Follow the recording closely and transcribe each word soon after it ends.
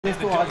This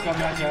to आज का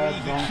match है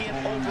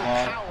ब्राउन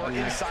और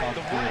inside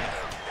the ring.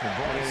 When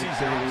Braun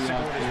sees an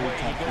obstacle in his way,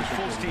 he goes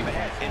full steam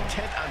ahead,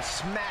 intent on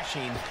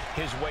smashing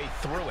his way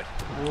through it.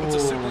 It's a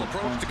simple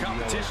approach to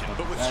competition,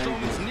 but with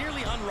Strowman's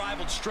nearly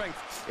unrivaled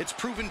strength, it's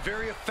proven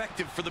very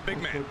effective for the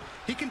big man.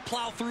 He can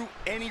plow through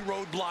any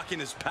roadblock in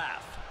his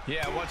path.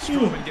 Yeah, once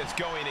Strowman gets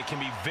going, it can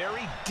be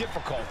very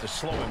difficult to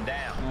slow him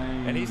down.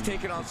 And he's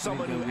taking on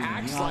someone who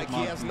acts like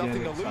he has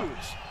nothing to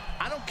lose.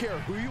 I don't care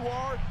who you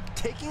are,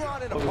 taking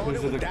on an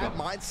opponent with that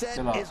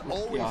mindset is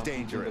always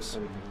dangerous.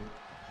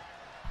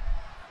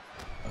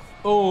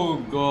 Oh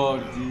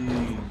God,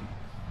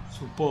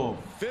 super.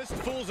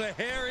 Fistfuls of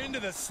hair into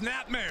the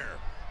snapmare.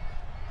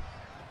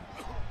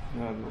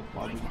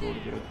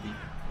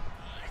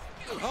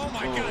 Oh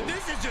my God,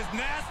 this is just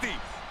nasty.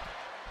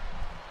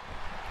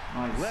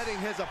 Nice. Letting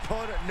his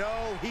opponent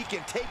know he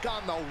can take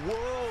on the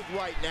world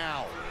right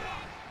now.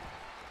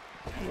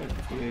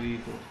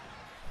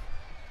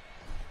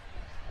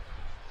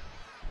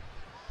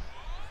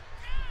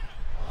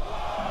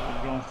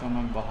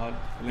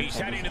 He's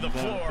heading to the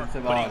floor,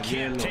 but he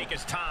can't take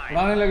his time.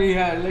 उड़ाने लगी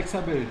है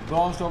Alexa Bliss.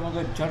 Braun Strowman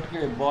के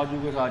झटके,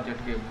 बाजू के साथ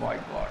झटके. My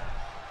God.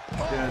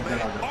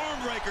 Arm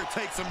breaker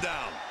takes him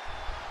down.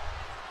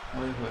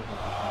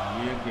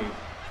 ये game.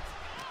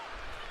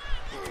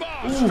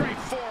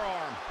 Straight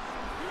forearm.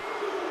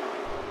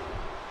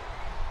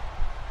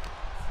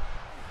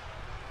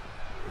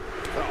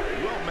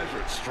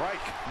 Well-measured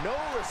strike. No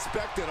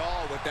respect at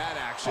all with that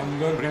action.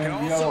 अंदर But it can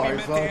दिया also be भाई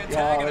meant to साहब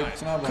क्या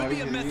antagonize. इतना Could be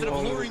a भाई method of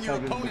luring your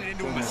opponent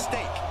into a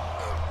mistake.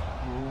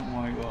 Oh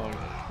my God.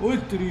 ओए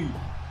तेरी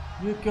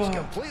ये क्या है?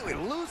 Completely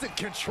losing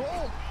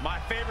control. My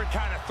favorite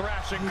kind of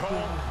thrashing,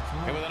 Cole.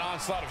 And with an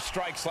onslaught of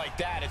strikes like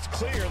that, it's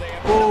clear they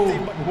have Oh,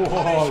 nothing but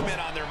what?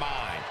 punishment on their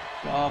mind.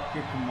 क्या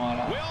kick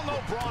मारा? We all know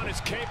Braun is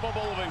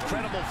capable of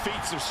incredible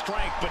feats of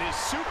strength, but his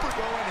super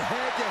Going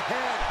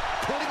head-to-head,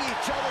 putting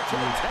each other to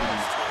the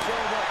test. So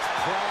much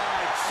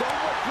pride, so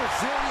much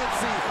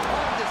resiliency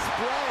on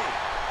display.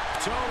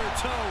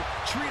 Toe-to-toe,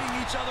 treating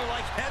each other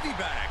like heavy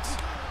bags.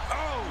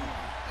 Oh,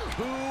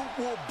 who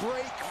will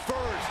break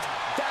first?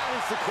 That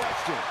is the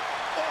question.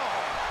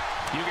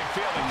 Oh. You can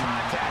feel the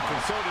contact,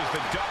 and so does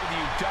the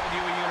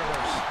WWE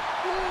Universe.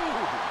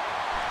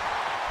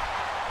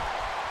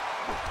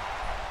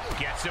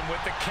 Gets him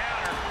with the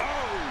counter.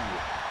 Oh!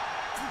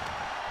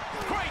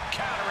 Great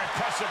counter,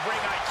 impressive ring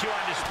IQ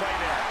on display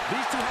there.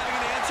 These two having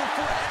an answer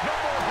for it. No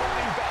more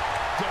holding back.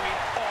 Going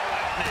all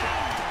out now.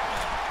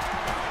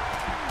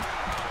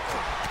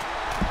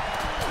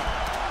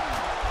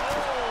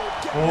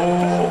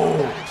 Oh!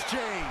 That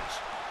exchange.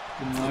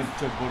 कितना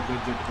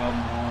जबरदस्त झटका,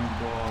 my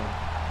God.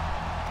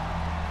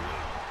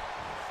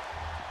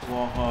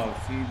 वाह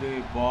सीधे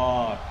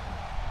बात.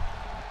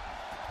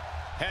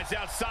 Heads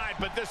outside,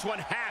 but this one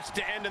has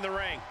to end in the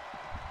ring.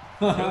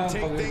 He'll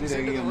take things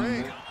into the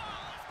ring.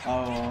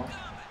 Oh.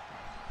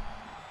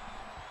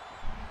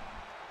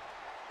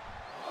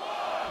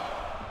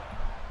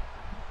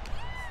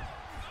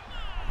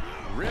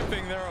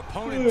 Ripping their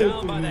opponent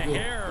down by the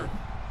hair.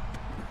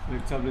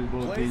 Alexa Bliss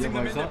बहुत तेज है Placing them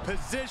भाई into साहब.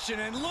 position,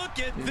 and look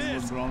at This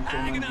this is Braun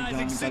Strowman की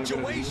agonizing जान निकाल के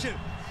रख दी है. situation.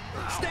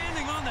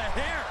 Standing on the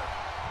hair.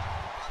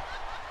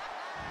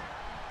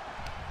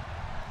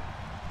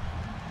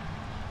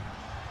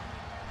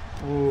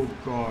 Oh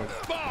God.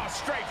 Oh,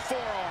 straight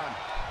forearm.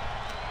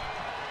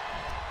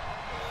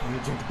 ये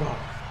झटका.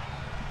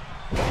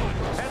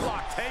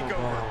 Headlock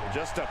takeover.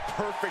 Just a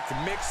perfect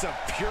mix of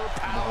pure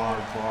power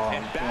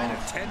and bad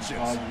intentions.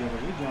 आज ये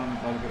भाई जान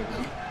निकाल के रख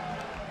दी.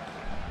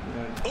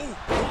 Oh,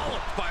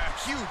 walloped by a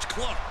huge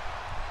club.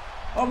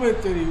 अबे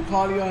तेरी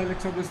उठा लिया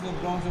Alexa Bliss ने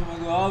Braun Strowman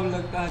को. अब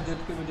लगता है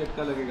झटके में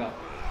झटका लगेगा.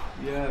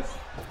 Yes.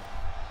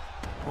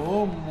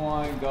 Oh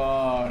my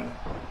God.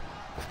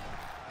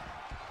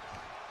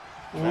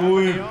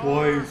 ओए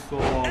भाई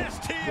साहब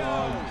क्या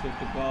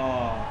झटका.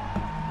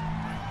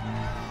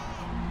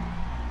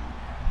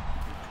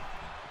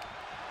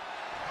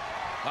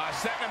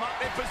 Setting him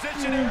up in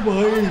position. ओ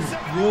भाई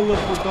ये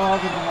लपटा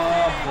के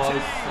मारा भाई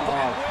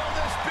साहब. Will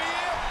this be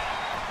it?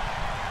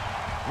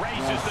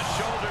 Raises the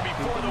shoulder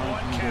before the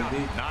one count.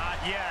 Not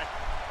yet.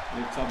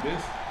 Alexa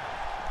Bliss.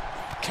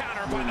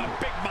 Counter by the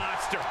big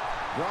monster.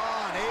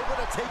 Braun able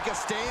to take a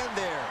stand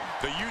there.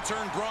 The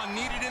U-turn Braun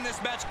needed in this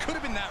match could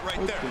have been that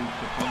right there.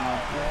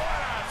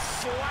 What a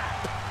slap.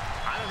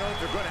 I don't know if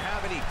they're going to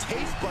have any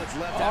taste buds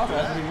left आप after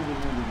that. ऐसे ही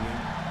बोलने लगे.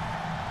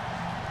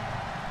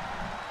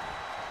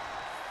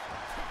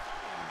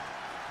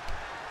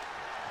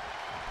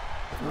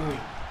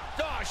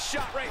 Oh,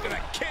 shot right to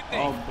the kidney.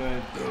 अबे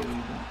तेरी.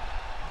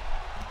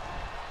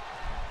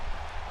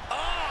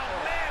 Oh,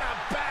 man, a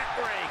back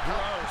ring.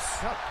 Gross.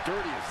 How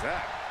dirty is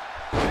that?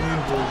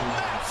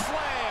 That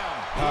slam.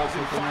 He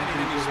isn't finding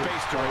any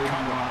space to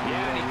recover.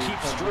 Yeah, and he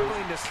keeps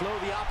struggling to slow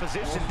the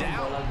opposition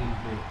down.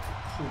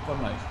 Super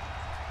nice.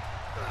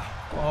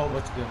 Oh,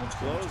 बच गया.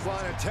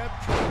 Clothesline attempt.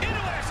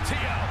 Into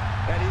STO.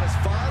 And he is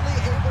finally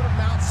able to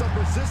mount some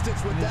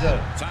resistance with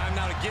that. Time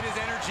now to get his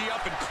energy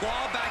up and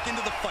claw back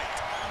into the fight.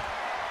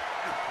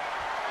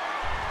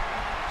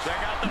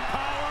 Check out the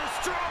power,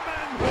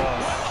 Strowman. Wow.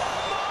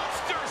 With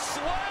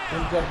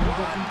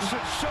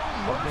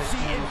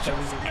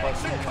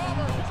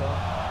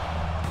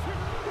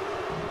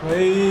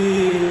भाई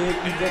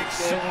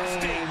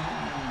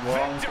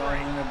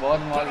बहुत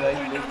मार भाई,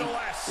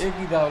 एक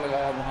ही दाव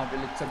लगाया वहाँ पे।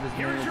 लिख सब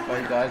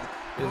इसमें गाइस,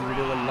 इस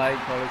वीडियो को लाइक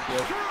और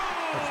शेयर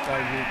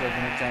सब्सक्राइब भी कर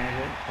देना चैनल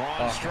को,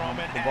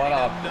 दोबारा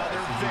आप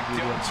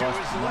वीडियो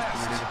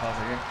दिखा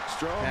सकें।